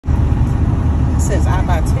says I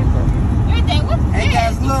buy timber. Hey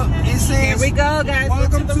guys, look, it says, here we go, guys.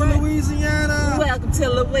 welcome to Louisiana. Welcome to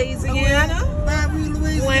Louisiana.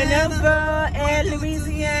 Whenever and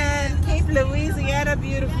Louisiana. Keep Louisiana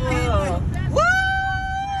beautiful. Woo!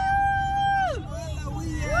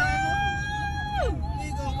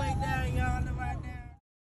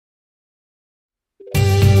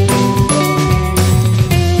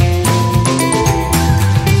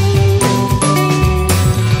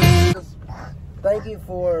 Thank you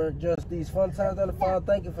for just these fun times on the farm.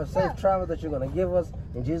 Thank you for safe travel that you're going to give us.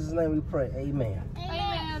 In Jesus' name we pray. Amen.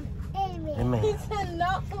 Amen. Amen. Amen. He said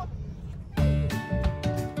no.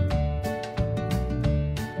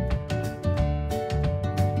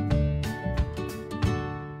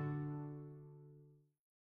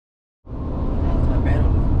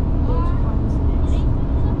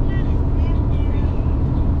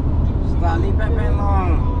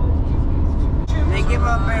 They give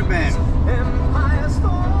up, baby.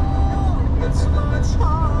 It's much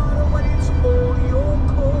harder when it's all your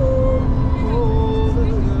cold.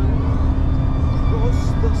 Across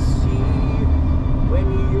the sea, when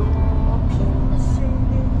you're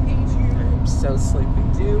I'm so sleepy.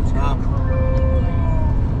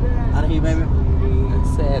 Out of here, baby. I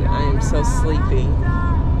said I am so sleepy.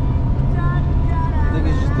 I think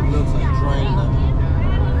it's just the milk's like drained up.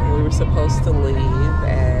 We were supposed to leave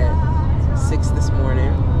at 6 this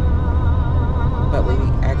morning, but we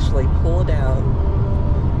actually pulled out.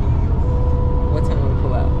 What time did we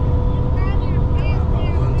pull out?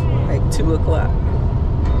 Like 2 o'clock.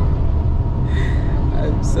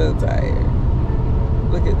 I'm so tired.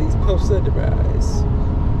 Look at these post sunrise.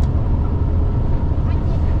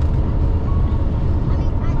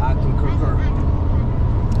 I can concur.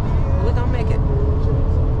 We're gonna make it.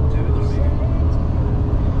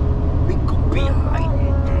 We gonna be alright.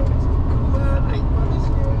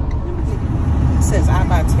 It says I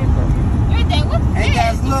buy timber. Hey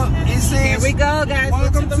guys, look, it says, Here we go, guys.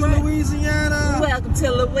 welcome to Louisiana. Welcome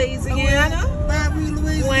to Louisiana.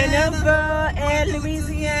 Whenever and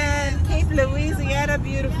Louisiana. Keep Louisiana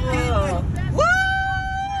beautiful. Woo!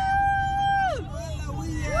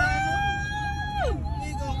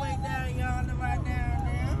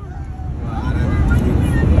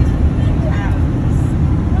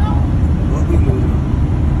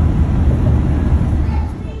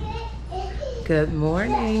 Good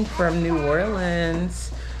morning from New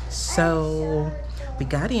Orleans. So we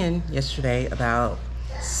got in yesterday about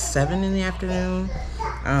 7 in the afternoon.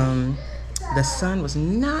 The sun was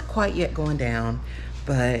not quite yet going down,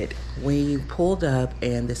 but we pulled up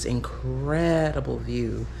and this incredible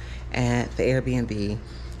view at the Airbnb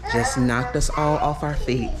just knocked us all off our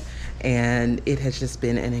feet, and it has just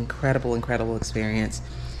been an incredible experience.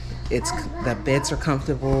 The beds are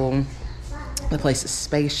comfortable, the place is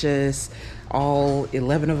spacious. All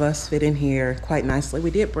 11 of us fit in here quite nicely.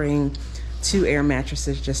 We did bring 2 air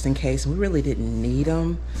mattresses just in case. We really didn't need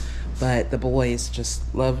them, but the boys just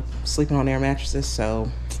love sleeping on air mattresses,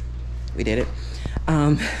 so we did it.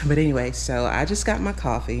 But anyway, so I just got my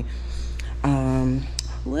coffee. A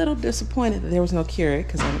little disappointed that there was no Keurig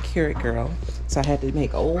because I'm a Keurig girl, so I had to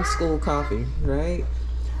make old school coffee, right?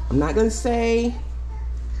 I'm not gonna say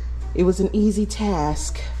it was an easy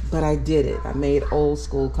task, but I did it. I made old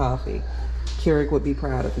school coffee. Keurig would be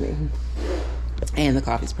proud of me. And the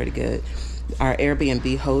coffee's pretty good. Our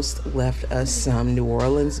Airbnb host left us some New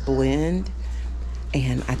Orleans blend,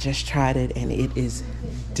 and I just tried it, and it is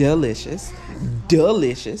delicious.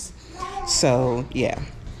 So yeah,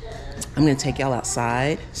 I'm gonna take y'all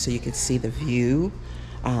outside so you can see the view.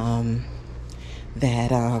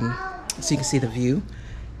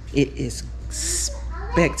 It is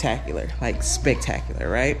spectacular, like spectacular,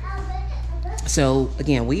 right? So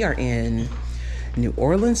again, we are in New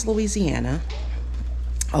Orleans, Louisiana.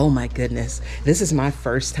 Oh my goodness. This is my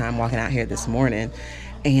first time walking out here this morning,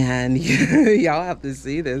 and y'all have to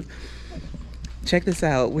see this. Check this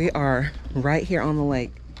out. We are right here on the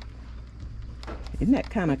lake. Isn't that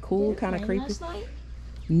kind of cool, kind of creepy?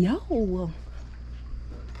 No.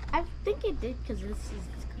 I think it did because this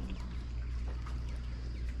is coming.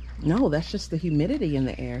 No, that's just the humidity in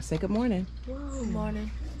the air. Say good morning. Good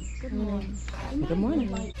morning. Good morning. Good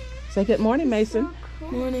morning. Say good morning, Mason.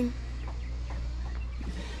 Good morning.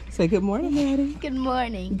 Say good morning, Maddie. Good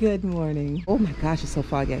morning. Good morning. Oh my gosh, it's so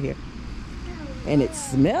foggy out here. And it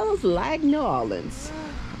smells like New Orleans.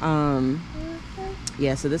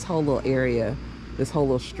 Yeah, so this whole little area, this whole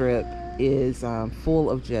little strip is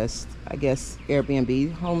full of just, I guess,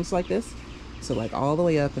 Airbnb homes like this. So like all the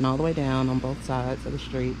way up and all the way down on both sides of the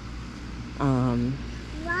street.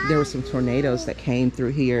 There were some tornadoes that came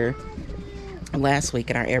through here last week,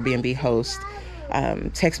 and our Airbnb host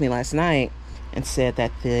texted me last night and said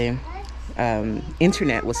that the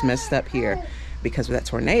internet was messed up here because of that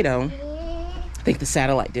tornado. I think the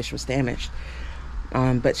satellite dish was damaged.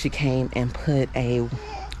 But she came and put a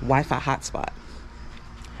Wi-Fi hotspot.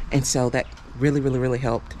 And so that really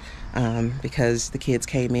helped because the kids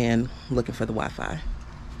came in looking for the Wi-Fi.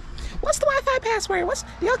 What's the Wi-Fi password?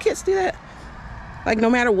 Do y'all kids do that? Like, no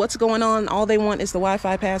matter what's going on, all they want is the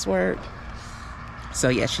Wi-Fi password. So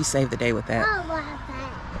yeah, she saved the day with that. Oh,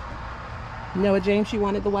 Wi-Fi. Noah James, you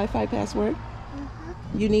wanted the Wi-Fi password?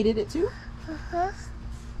 You needed it too?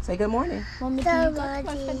 Say good morning. Mommy, can you got the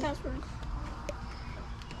Wi-Fi password?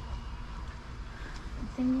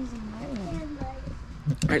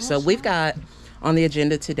 All right, so we've got on the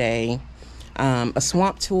agenda today a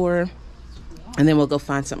swamp tour, and then we'll go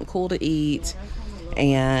find something cool to eat,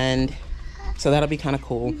 and so that'll be kind of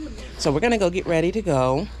cool. So we're gonna go get ready to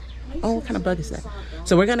go. Oh, what kind of bug is that?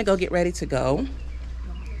 So we're gonna go get ready to go,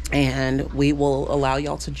 and we will allow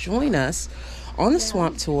y'all to join us on the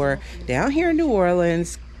swamp tour down here in New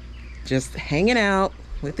Orleans, just hanging out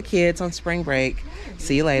with the kids on spring break.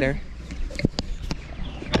 See you later.